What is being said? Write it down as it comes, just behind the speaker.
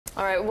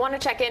All right, we want to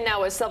check in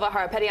now with Silva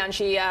Harapetian.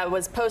 She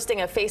was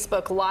posting a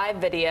Facebook Live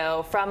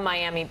video from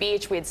Miami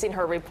Beach. We had seen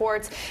her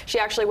reports. She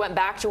actually went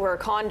back to her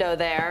condo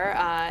there,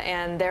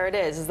 and there it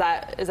is. Is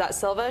that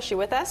Silva? Is she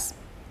with us?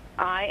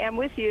 I am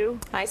with you.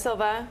 Hi,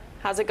 Silva.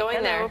 How's it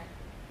going there?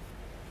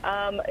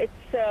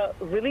 It's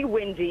really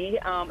windy,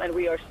 and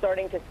we are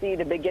starting to see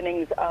the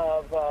beginnings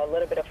of a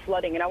little bit of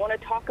flooding. And I want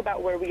to talk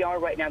about where we are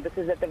right now. This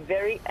is at the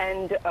very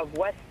end of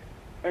western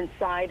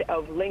side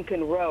of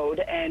Lincoln Road,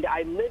 and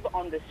I live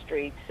on the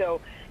street. So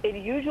it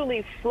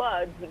usually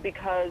floods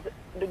because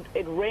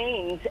it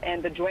rains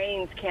and the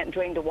drains can't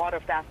drain the water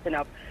fast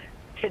enough.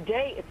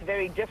 Today, it's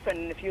very different,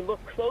 and if you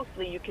look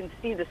closely, you can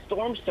see the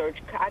storm surge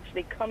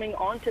actually coming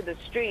onto the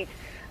street.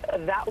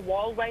 That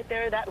wall right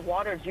there, that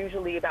water is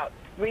usually about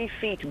 3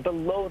 feet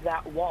below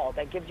that wall.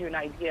 That gives you an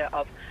idea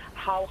of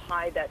how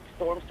high that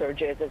storm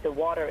surge is as the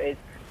water is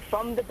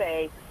from the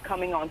bay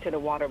coming onto the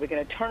water. We're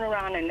going to turn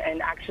around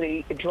and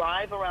actually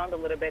drive around a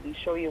little bit and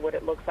show you what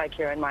it looks like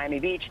here in Miami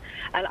Beach.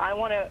 And I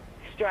want to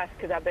stress,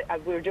 because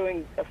we're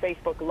doing a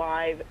Facebook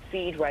Live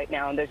feed right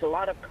now, and there's a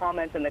lot of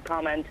comments in the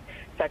comment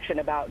section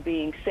about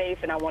being safe,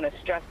 and I want to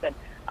stress that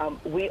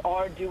we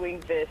are doing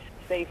this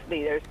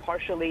safely. There's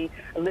partially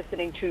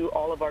listening to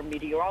all of our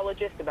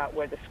meteorologists about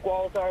where the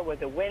squalls are, where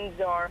the winds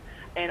are,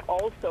 and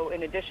also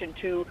in addition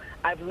to,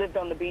 I've lived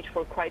on the beach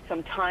for quite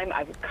some time.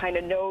 I kind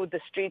of know the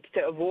streets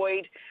to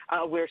avoid.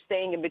 We're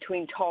staying in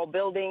between tall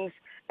buildings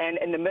and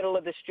in the middle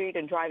of the street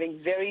and driving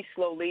very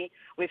slowly.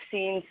 We've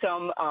seen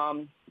some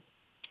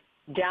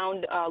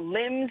downed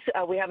limbs.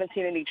 We haven't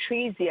seen any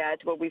trees yet,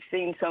 but we've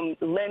seen some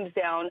limbs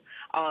down.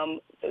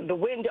 The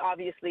wind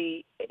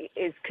obviously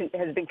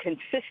has been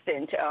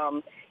consistent.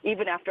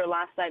 Even after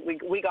last night,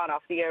 we got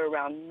off the air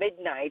around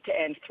midnight,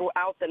 and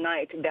throughout the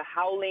night, the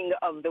howling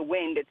of the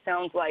wind, it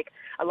sounds like,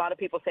 a lot of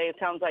people say it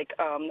sounds like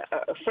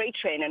a freight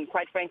train, and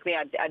quite frankly,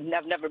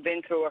 I've never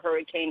been through a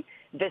hurricane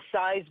this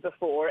size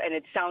before, and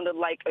it sounded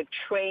like a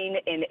train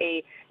in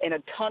a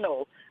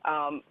tunnel.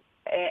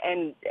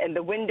 And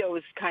the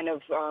windows kind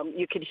of,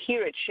 you could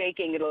hear it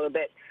shaking a little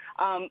bit.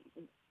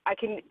 I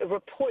can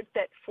report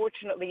that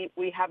fortunately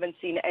we haven't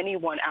seen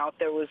anyone out.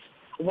 There was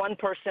one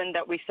person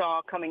that we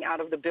saw coming out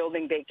of the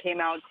building. They came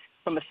out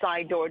from a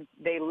side door.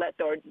 They let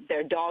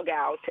their dog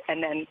out,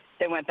 and then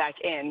they went back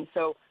in.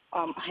 So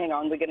hang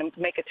on, we're going to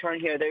make a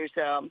turn here. There's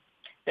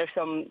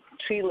some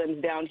tree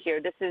limbs down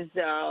here. This is,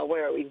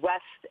 where are we,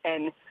 West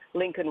and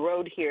Lincoln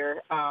Road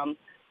here.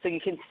 So you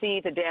can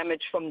see the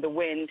damage from the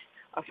wind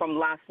from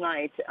last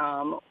night.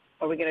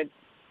 Are we going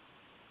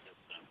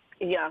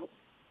to? Yeah.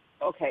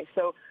 Okay.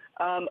 So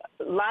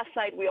last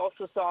night we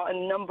also saw a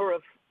number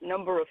of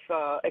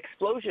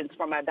explosions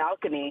from my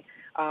balcony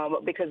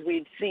because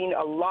we'd seen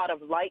a lot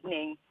of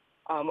lightning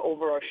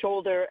over our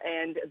shoulder,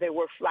 and there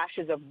were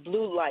flashes of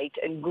blue light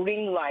and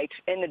green light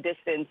in the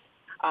distance.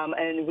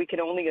 And we can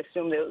only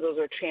assume that those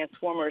are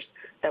transformers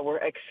that were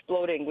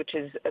exploding, which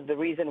is the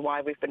reason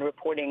why we've been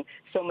reporting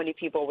so many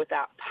people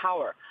without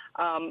power.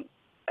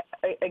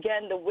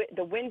 Again,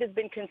 the wind has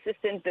been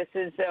consistent. This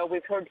is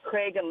we've heard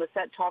Craig and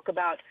Lisette talk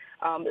about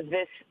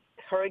this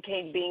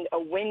hurricane being a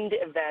wind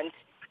event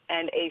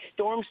and a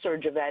storm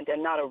surge event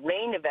and not a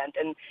rain event.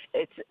 And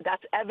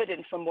that's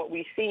evident from what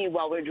we see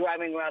while we're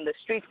driving around the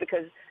streets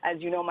because,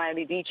 as you know,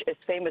 Miami Beach is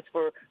famous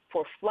for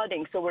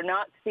flooding. So we're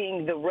not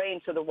seeing the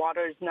rain, so the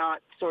water is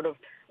not sort of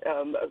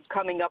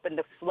coming up in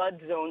the flood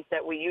zones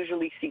that we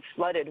usually see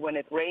flooded when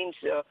it rains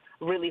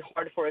really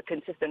hard for a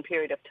consistent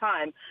period of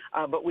time.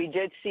 But we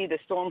did see the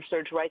storm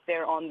surge right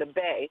there on the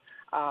bay.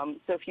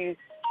 So if you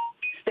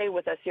stay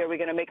with us here, we're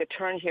going to make a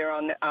turn here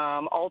on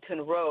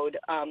Alton Road.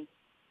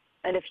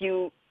 And if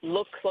you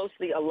look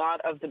closely, a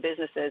lot of the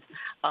businesses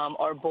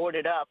are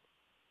boarded up.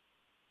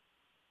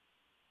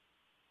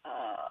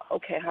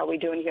 Okay, how are we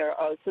doing here?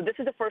 So this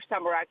is the first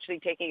time we're actually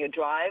taking a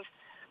drive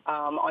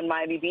on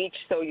Miami Beach.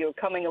 So you're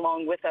coming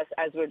along with us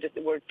as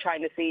we're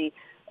trying to see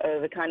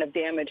the kind of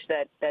damage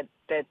that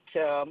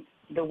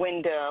the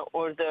wind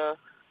or the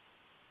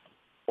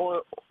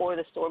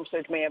storm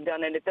surge may have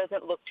done. And it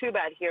doesn't look too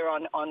bad here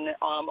on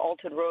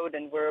Alton Road,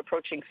 and we're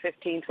approaching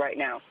 15th right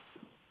now.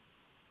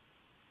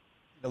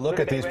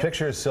 Look at these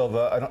pictures,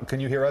 Silva. Can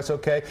you hear us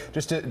okay?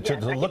 Just to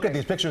look at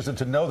these pictures and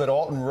to know that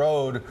Alton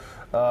Road,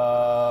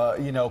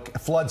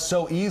 floods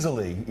so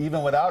easily,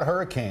 even without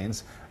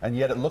hurricanes, and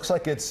yet it looks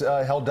like it's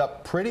held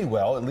up pretty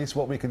well, at least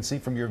what we can see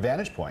from your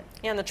vantage point.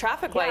 Yeah, and the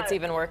traffic lights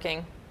even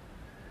working.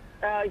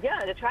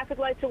 Yeah, the traffic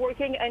lights are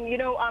working, and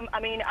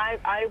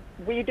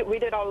we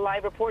did our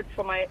live reports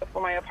for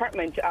my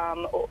apartment.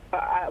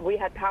 We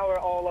had power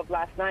all of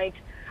last night.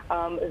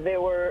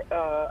 There were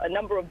a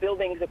number of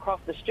buildings across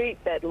the street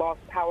that lost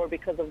power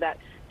because of that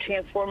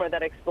transformer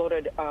that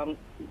exploded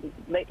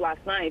late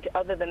last night.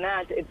 Other than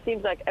that, it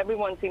seems like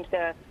everyone seems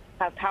to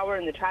have power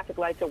and the traffic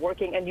lights are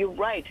working. And you're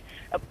right,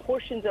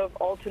 portions of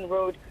Alton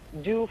Road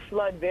do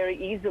flood very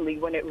easily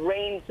when it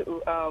rains,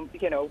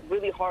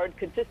 really hard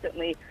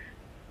consistently.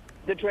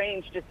 The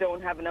drains just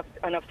don't have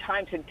enough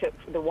time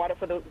for the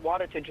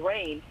water to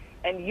drain.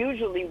 And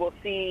usually we'll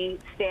see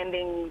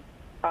standing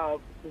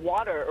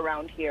water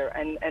around here,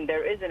 and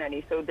there isn't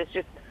any. So this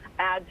just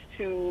adds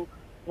to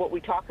what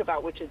we talk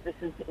about, which is this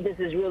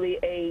is really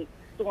a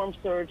storm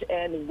surge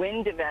and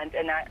wind event.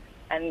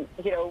 And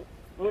you know,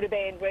 Ruta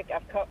Bay and Rick,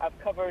 I've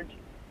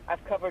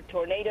covered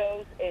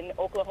tornadoes in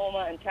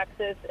Oklahoma and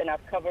Texas, and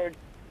I've covered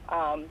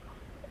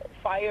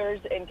fires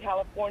in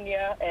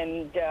California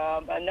and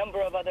a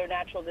number of other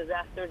natural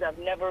disasters. I've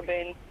never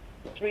been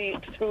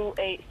through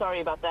a,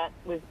 sorry about that,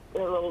 with a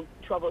little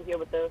trouble here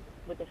with the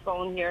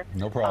phone here.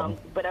 No problem.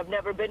 But I've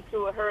never been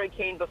through a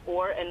hurricane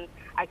before, and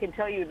I can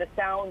tell you the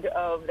sound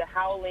of the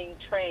howling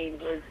train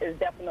is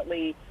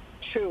definitely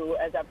true,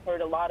 as I've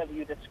heard a lot of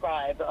you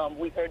describe.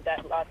 We heard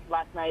that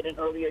last night and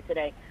earlier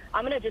today.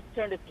 I'm going to just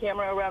turn this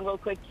camera around real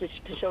quick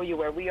to show you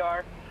where we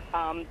are.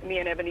 Me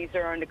and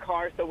Ebenezer are in the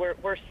car, so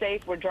we're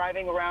safe. We're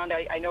driving around.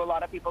 I know a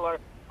lot of people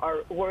are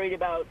worried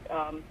about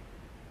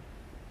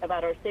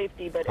our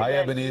safety, but hi,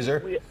 again,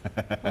 Ebenezer.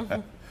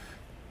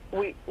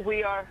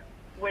 we are.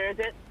 Where is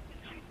it?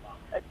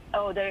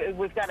 Oh,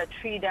 we've got a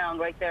tree down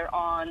right there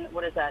on,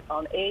 what is that?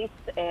 On 8th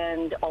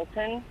and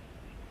Alton.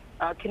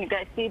 Can you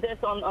guys see this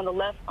on the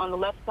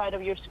left side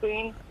of your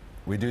screen?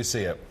 We do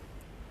see it.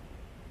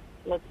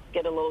 Let's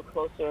get a little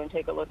closer and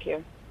take a look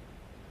here.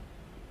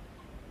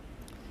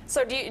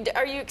 So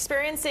are you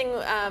experiencing,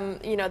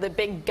 you know, the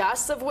big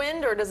gusts of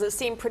wind, or does it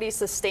seem pretty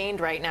sustained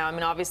right now? I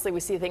mean, obviously we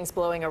see things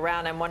blowing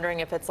around. I'm wondering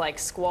if it's like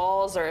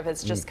squalls or if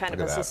it's just kind of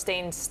a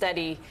sustained,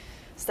 steady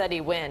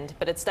wind.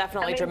 But it's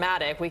definitely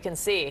dramatic. We can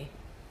see.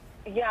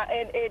 Yeah,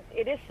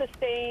 it is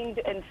sustained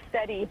and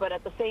steady, but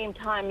at the same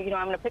time, you know,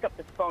 I'm going to pick up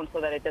this phone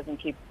so that it doesn't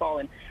keep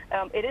falling.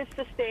 It is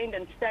sustained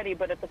and steady,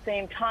 but at the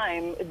same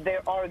time,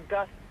 there are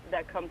gusts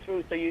that come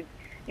through. So you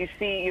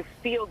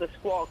feel the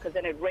squall, because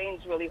then it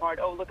rains really hard.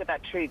 Oh, look at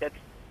that tree that's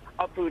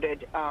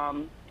uprooted.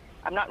 I'm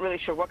not really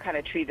sure what kind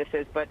of tree this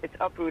is, but it's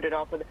uprooted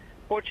off of.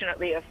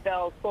 Fortunately, it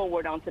fell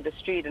forward onto the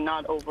street and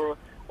not over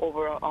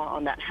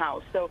on that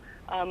house. So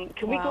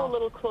can we go a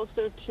little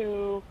closer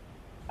to?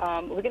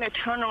 We're going to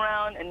turn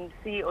around and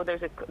see. Oh,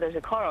 there's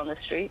a car on the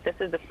street. This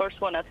is the first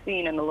one I've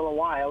seen in a little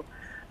while.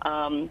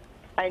 I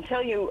can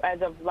tell you,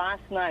 as of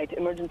last night,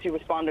 emergency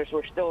responders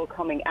were still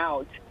coming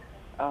out.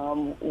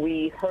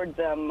 We heard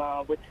them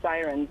with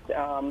sirens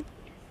a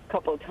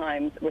couple of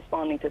times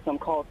responding to some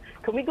calls.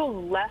 Can we go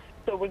left?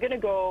 So we're going to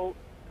go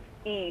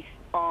east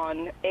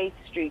on 8th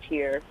Street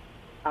here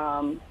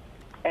and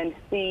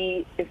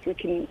see if we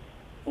can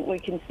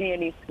see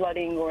any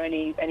flooding or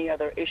any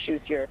other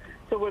issues here.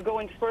 So we're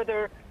going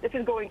further. This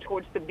is going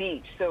towards the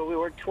beach. So we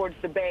were towards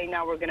the bay.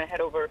 Now we're going to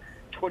head over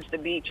towards the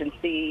beach and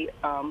see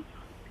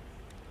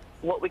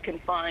what we can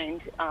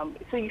find.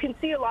 So you can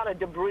see a lot of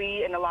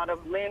debris and a lot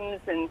of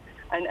limbs and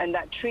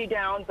that tree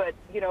down, but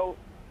you know,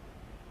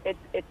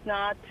 it's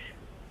not.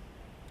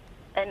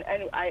 And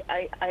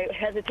I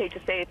hesitate to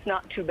say it's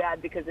not too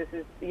bad, because this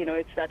is, you know,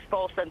 it's that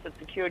false sense of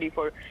security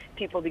for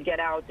people to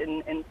get out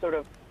and sort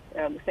of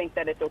think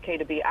that it's okay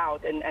to be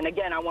out. And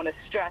again, I want to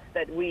stress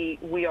that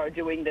we are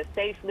doing this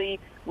safely.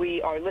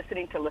 We are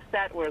listening to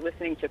Lisette. We're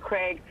listening to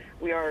Craig.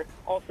 We are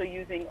also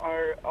using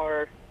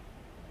our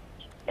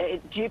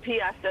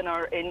GPS and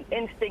our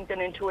instinct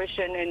and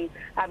intuition, and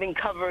having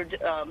covered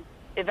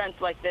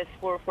events like this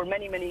for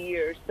many, many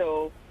years.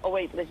 So, oh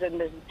wait, there's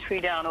a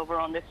tree down over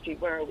on this street.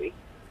 Where are we?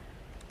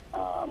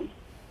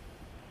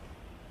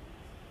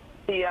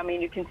 See, I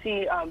mean, you can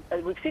see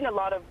we've seen a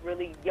lot of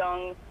really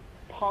young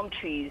palm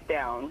trees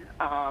down.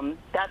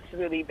 That's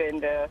really been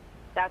the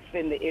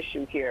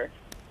issue here.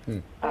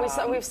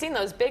 We've seen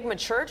those big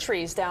mature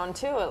trees down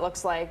too. It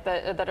looks like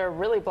that are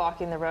really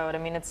blocking the road. I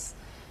mean,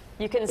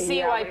 you can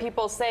see why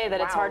people say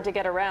that it's hard to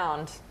get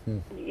around.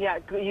 Yeah,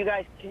 you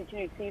guys, can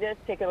you see this?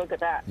 Take a look at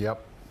that.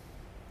 Yep.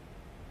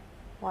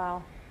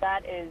 Wow.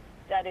 That is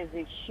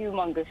a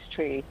humongous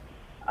tree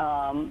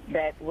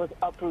that was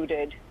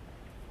uprooted.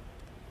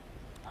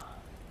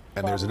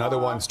 And there's another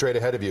one straight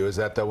ahead of you. Is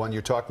that the one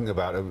you're talking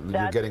about?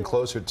 You're getting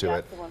closer to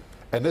it.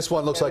 And this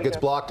one looks like it's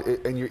blocked,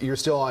 and you're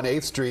still on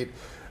 8th Street.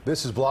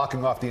 This is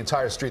blocking off the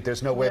entire street.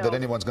 There's no way that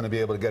anyone's going to be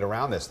able to get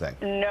around this thing.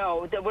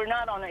 No, we're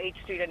not on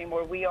 8th Street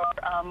anymore. We are,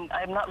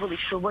 I'm not really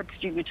sure what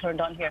street we turned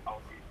on here.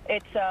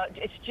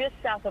 It's just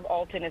south of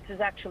Alton. This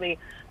is actually,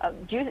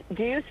 do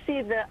you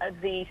see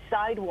the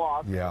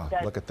sidewalk? Yeah,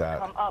 look at that.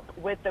 Come up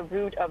with the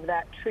root of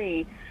that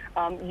tree.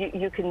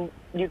 You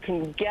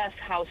can guess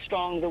how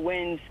strong the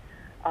winds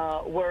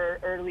were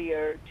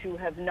earlier to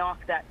have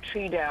knocked that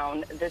tree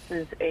down. This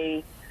is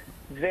a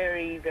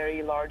very,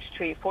 very large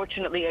tree.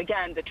 Fortunately,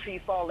 again, the tree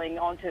falling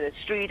onto the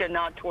street and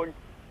not towards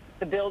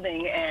the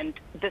building, and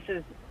this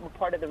is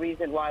part of the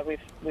reason why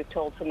we've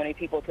told so many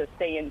people to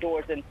stay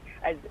indoors. And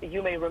as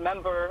you may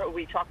remember,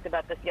 we talked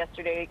about this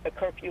yesterday. A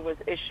curfew was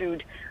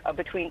issued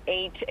between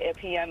 8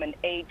 p.m. and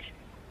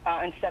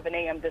 7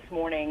 a.m. this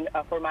morning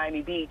for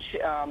Miami Beach.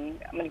 I'm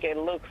going to get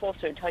a little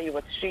closer and tell you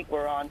what street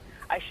we're on.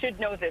 I should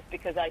know this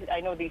because I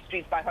know these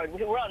streets by heart.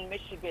 We're on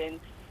Michigan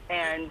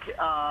and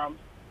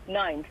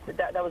 9th.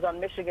 That was on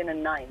Michigan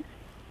and 9th.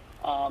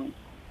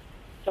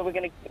 So we're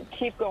going to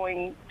keep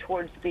going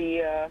towards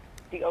the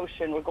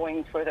ocean. We're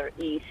going further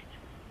east.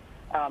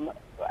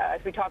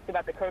 as we talked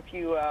about the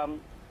curfew,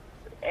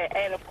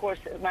 and of course,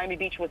 Miami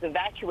Beach was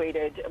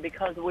evacuated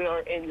because we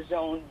are in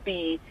Zone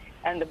B,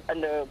 and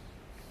the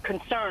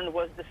concern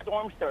was the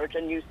storm surge,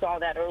 and you saw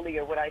that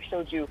earlier when I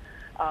showed you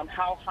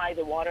how high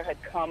the water had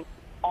come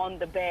on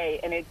the bay,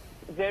 and it's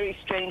very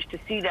strange to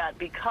see that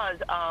because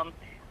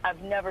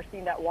I've never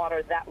seen that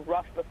water that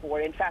rough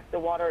before. In fact, the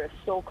water is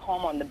so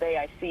calm on the bay.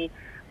 I see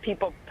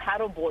people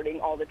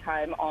paddleboarding all the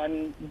time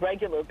on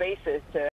regular basis to